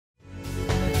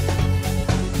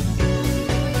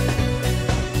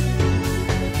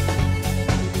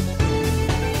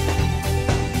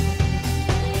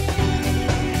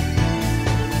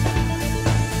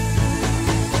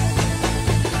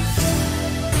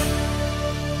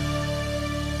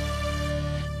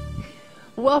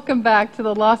Welcome back to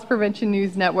the Loss Prevention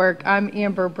News Network. I'm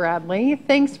Amber Bradley.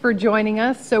 Thanks for joining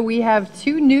us. So we have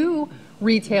two new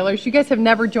retailers. You guys have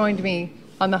never joined me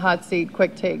on the hot seat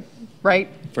quick take, right?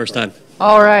 First time.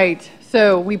 All right.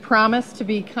 So we promise to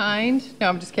be kind. No,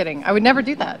 I'm just kidding. I would never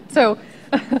do that. So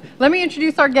let me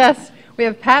introduce our guests. We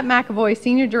have Pat McEvoy,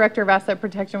 Senior Director of Asset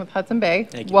Protection with Hudson Bay.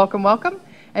 Thank you. Welcome, welcome.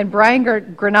 And Bryan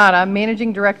Granata,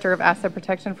 Managing Director of Asset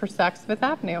Protection for Saks Fifth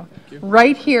Avenue,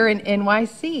 right here in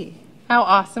NYC. How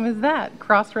awesome is that?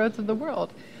 Crossroads of the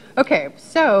world. Okay,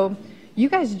 so you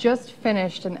guys just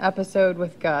finished an episode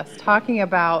with Gus talking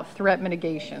about threat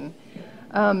mitigation.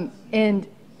 And,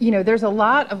 you know, there's a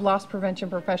lot of loss prevention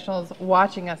professionals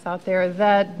watching us out there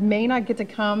that may not get to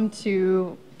come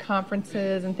to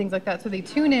conferences and things like that. So they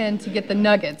tune in to get the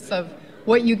nuggets of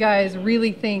what you guys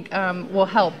really think will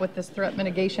help with this threat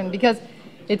mitigation, because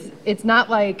it's not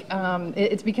like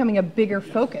it's becoming a bigger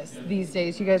focus these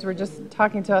days. You guys were just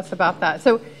talking to us about that.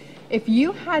 So if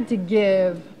you had to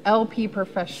give LP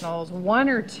professionals one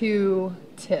or two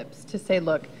tips to say,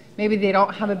 look, maybe they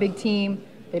don't have a big team,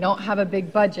 they don't have a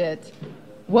big budget,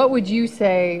 what would you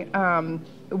say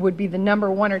would be the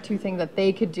number one or two thing that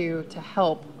they could do to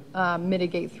help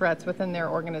mitigate threats within their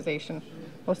organization?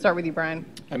 We'll start with you, Bryan.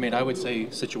 I mean, I would say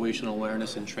situational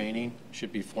awareness and training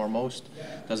should be foremost.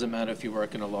 Doesn't matter if you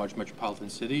work in a large metropolitan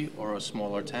city or a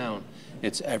smaller town.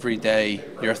 It's every day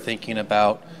you're thinking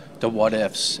about the what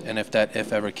ifs, and if that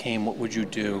if ever came, what would you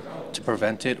do to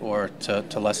prevent it or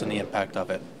to lessen the impact of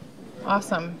it?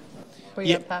 Awesome. What do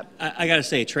you have, Pat? I got to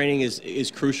say, training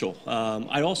is crucial.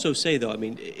 I'd also say, though, I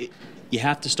mean, you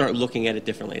have to start looking at it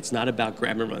differently. It's not about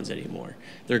grab and runs anymore.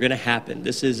 They're going to happen.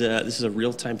 This is a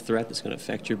real-time threat that's going to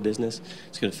affect your business.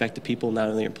 It's going to affect the people, not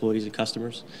only your employees and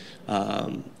customers.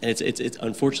 And it's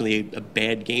unfortunately a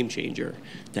bad game changer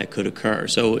that could occur.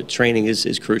 So training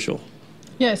is crucial.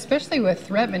 Yeah, especially with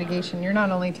threat mitigation, you're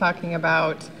not only talking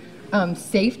about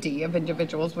safety of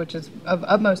individuals, which is of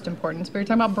utmost importance, but you're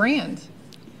talking about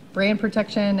brand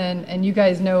protection, and you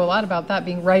guys know a lot about that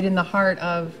being right in the heart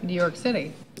of New York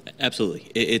City.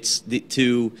 Absolutely. It's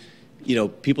you know,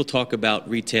 people talk about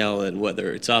retail and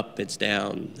whether it's up, it's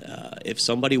down. If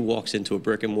somebody walks into a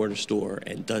brick and mortar store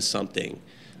and does something,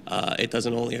 it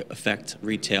doesn't only affect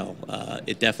retail,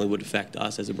 it definitely would affect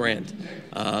us as a brand.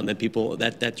 And people,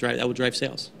 that would drive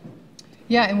sales.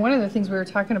 Yeah, and one of the things we were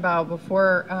talking about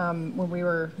before when we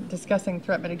were discussing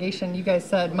threat mitigation, you guys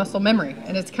said muscle memory,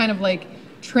 and it's kind of like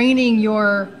training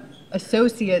your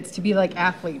associates to be like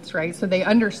athletes, right? So they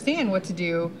understand what to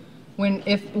do when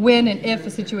and if a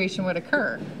situation would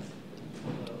occur.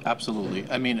 Absolutely.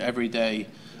 I mean, every day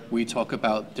we talk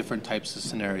about different types of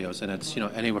scenarios, and it's, you know,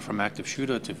 anywhere from active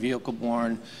shooter to vehicle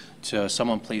borne to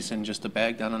someone placing just a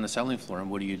bag down on the selling floor, and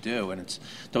what do you do? And it's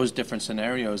those different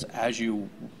scenarios. As you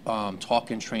talk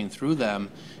and train through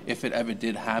them, if it ever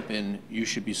did happen, you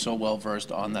should be so well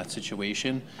versed on that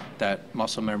situation that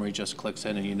muscle memory just clicks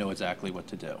in and you know exactly what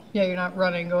to do. Yeah, you're not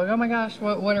running going, oh my gosh,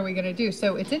 what are we going to do?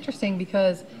 So it's interesting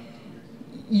because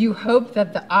you hope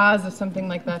that the odds of something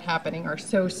like that happening are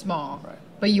so small. Right.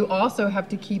 But you also have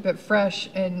to keep it fresh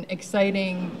and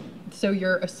exciting so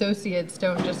your associates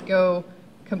don't just go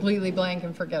completely blank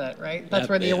and forget it, right? That's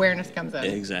where the awareness comes in.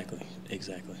 Exactly.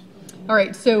 All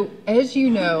right, so as you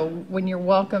know, when you're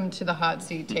welcome to the hot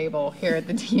seat table here at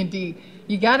the D&D,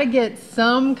 you got to get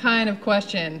some kind of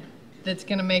question that's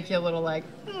going to make you a little like,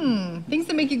 things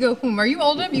that make you go, Are you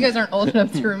old enough? You guys aren't old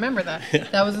enough to remember that.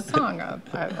 That was a song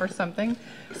or something.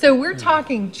 So we're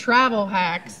talking travel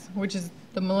hacks, which is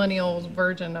the millennials'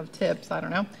 version of tips, I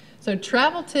don't know. So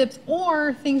travel tips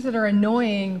or things that are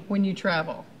annoying when you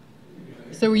travel.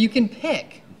 So you can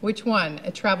pick which one,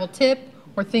 a travel tip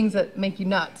or things that make you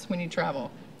nuts when you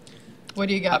travel. What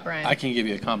do you got, Bryan? I can give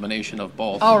you a combination of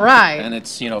both. All right. And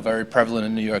it's, you know, very prevalent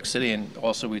in New York City, and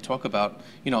also we talk about,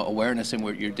 you know, awareness in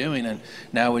what you're doing. And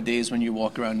nowadays when you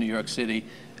walk around New York City,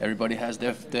 everybody has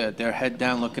their head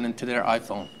down looking into their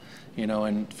iPhone. You know,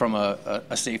 and from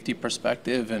a safety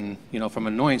perspective and, you know, from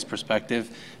an annoyance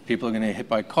perspective, people are going to get hit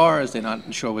by cars, they're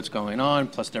not sure what's going on,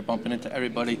 plus they're bumping into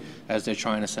everybody as they're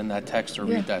trying to send that text or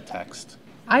read that text.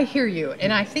 I hear you,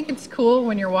 and I think it's cool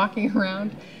when you're walking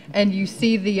around and you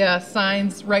see the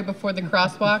signs right before the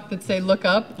crosswalk that say look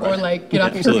up or like get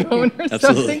off your phone or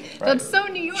something. Right. That's so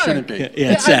New York. Shouldn't be.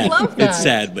 Yeah, it's sad. I love that. It's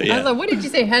sad, but yeah. I love, what did you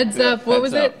say, heads up? What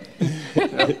was up.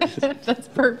 it? That's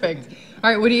perfect.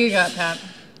 All right, what do you got, Pat?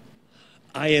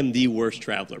 I am the worst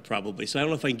traveler, probably, so I don't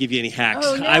know if I can give you any hacks.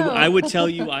 Oh, no. I would tell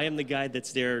you I am the guy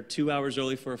that's there 2 hours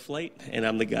early for a flight, and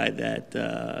I'm the guy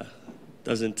that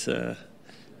doesn't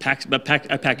I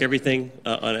pack everything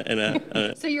in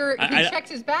a. So he checks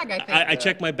his bag, I think. I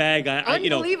check my bag.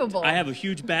 Unbelievable. I have a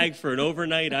huge bag for an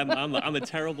overnight. I'm a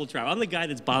terrible traveler. I'm the guy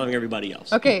that's bothering everybody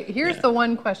else. Okay, here's the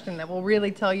one question that will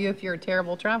really tell you if you're a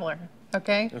terrible traveler.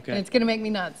 Okay? Okay. And it's going to make me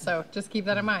nuts, so just keep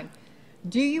that in mind.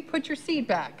 Do you put your seat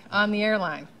back on the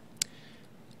airline?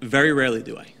 Very rarely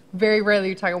do I. Very rarely.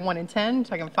 You're talking 1 in 10,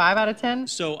 talking 5 out of 10?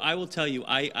 So I will tell you,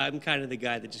 I'm kind of the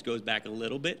guy that just goes back a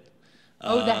little bit.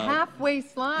 Oh, the halfway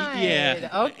slide. Yeah.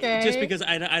 Okay. Just because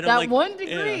I don't that like 1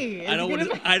 degree. I don't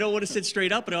want to sit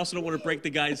straight up, but I also don't want to break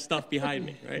the guy's stuff behind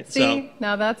me. Right. See,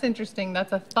 now that's interesting.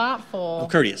 That's a thoughtful. I'm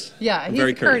courteous. Yeah, he's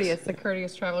very courteous. A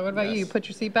courteous traveler. What about you? You put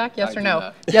your seat back? Yes I or do no?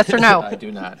 not. Yes or no? I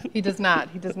do not. He does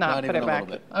not. He does not Not put even it a back.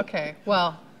 little bit. Okay.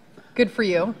 Well, good for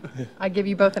you. I give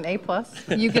you both an A+.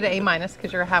 You get an A-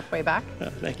 because you're halfway back.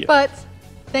 Thank you. But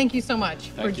thank you so much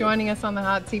for you. joining us on the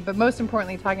hot seat, but most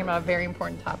importantly, talking about a very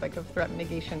important topic of threat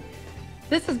mitigation.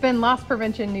 This has been Loss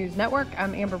Prevention News Network.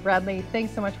 I'm Amber Bradley.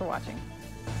 Thanks so much for watching.